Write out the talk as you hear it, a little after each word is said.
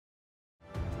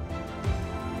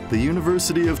The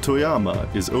University of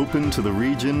Toyama is open to the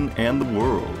region and the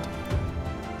world.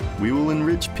 We will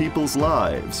enrich people's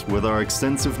lives with our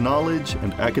extensive knowledge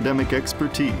and academic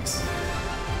expertise.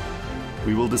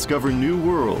 We will discover new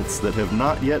worlds that have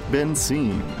not yet been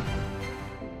seen.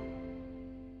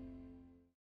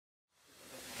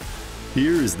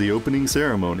 Here is the opening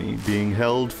ceremony being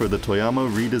held for the Toyama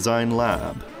Redesign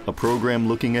Lab, a program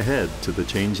looking ahead to the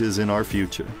changes in our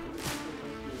future.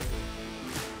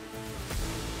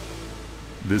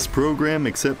 This program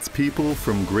accepts people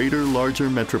from larger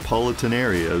metropolitan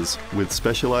areas with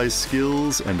specialized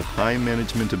skills and high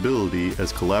management ability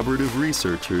as collaborative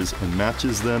researchers and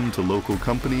matches them to local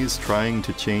companies trying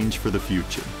to change for the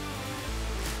future.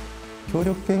 協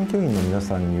力研究員の皆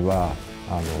さんには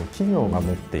企業が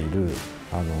持っている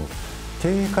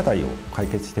経営課題を解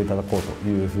決していただこうと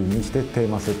いうふうにしてテー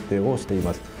マ設定をしてい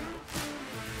ます。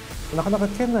なかなか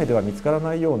県内では見つから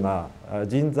ないような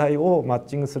人材をマッ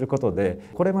チングすることで、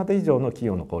これまで以上の企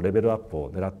業のレベルアップ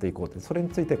を狙っていこうと、それに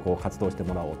ついて活動して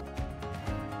もらおうと。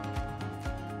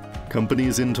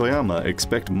Companies in Toyama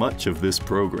expect much of this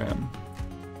program.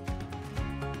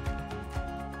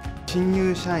 新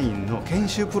入社員の研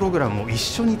修プログラムを一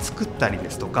緒に作ったり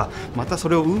ですとか、またそ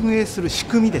れを運営する仕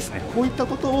組みですね、こういった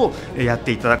ことをやっ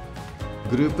ていただく。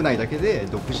グループ内だけで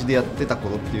独自でやってたこ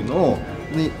とっていうのを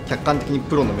客観的に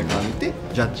プロの目から見て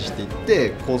ジャッジしていって、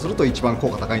こうすると一番効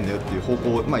果高いんだよっていう方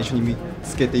向を一緒に見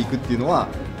つけていくっていうのは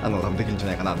多分できるんじゃ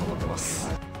ないかなと思ってます。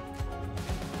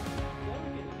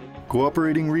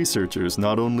Cooperating researchers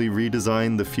not only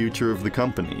redesign the future of the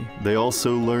company, they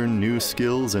also learn new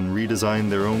skills and redesign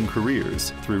their own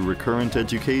careers through recurrent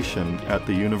education at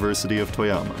the University of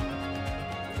Toyama.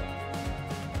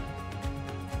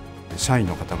 社員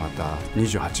の方々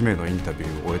28名のインタビュ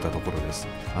ーを終えたところです。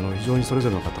非常にそれ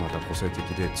ぞれの方々個性的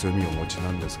で強みをお持ち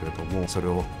なんですけれども、それ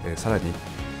をさらに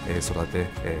育て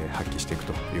発揮していく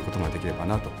ということができれば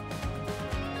なと。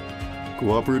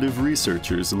Cooperative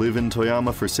researchers live in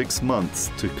Toyama for 6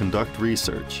 months to conduct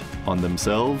research on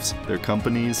themselves, their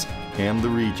companies, and the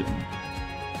region.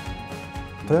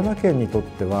 富山県にとっ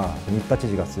ては新田知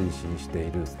事が推進して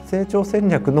いる成長戦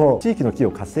略の地域の企業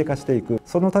を活性化していく、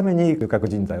そのために留学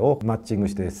人材をマッチング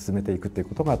して進めていくという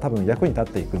ことが多分役に立っ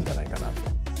ていくんじゃないかなと。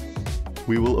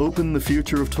We will open the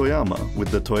future of Toyama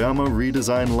with the Toyama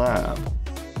Redesign Lab,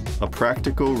 a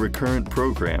practical recurrent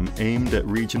program aimed at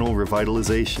regional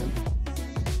revitalization.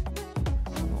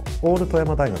 オール富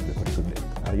山大学で取り組んでいる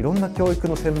いろんな教育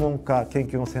の専門家、研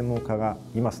究の専門家が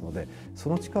いますので、そ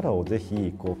の力をぜ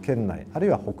ひ県内あるい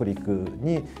は北陸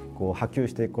に波及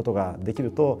していくことができ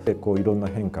ると、いろんな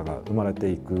変化が生まれ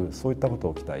ていく、そういったこと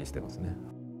を期待していますね。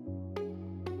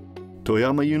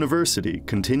Toyama University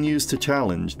continues to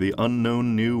challenge the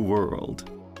unknown new world.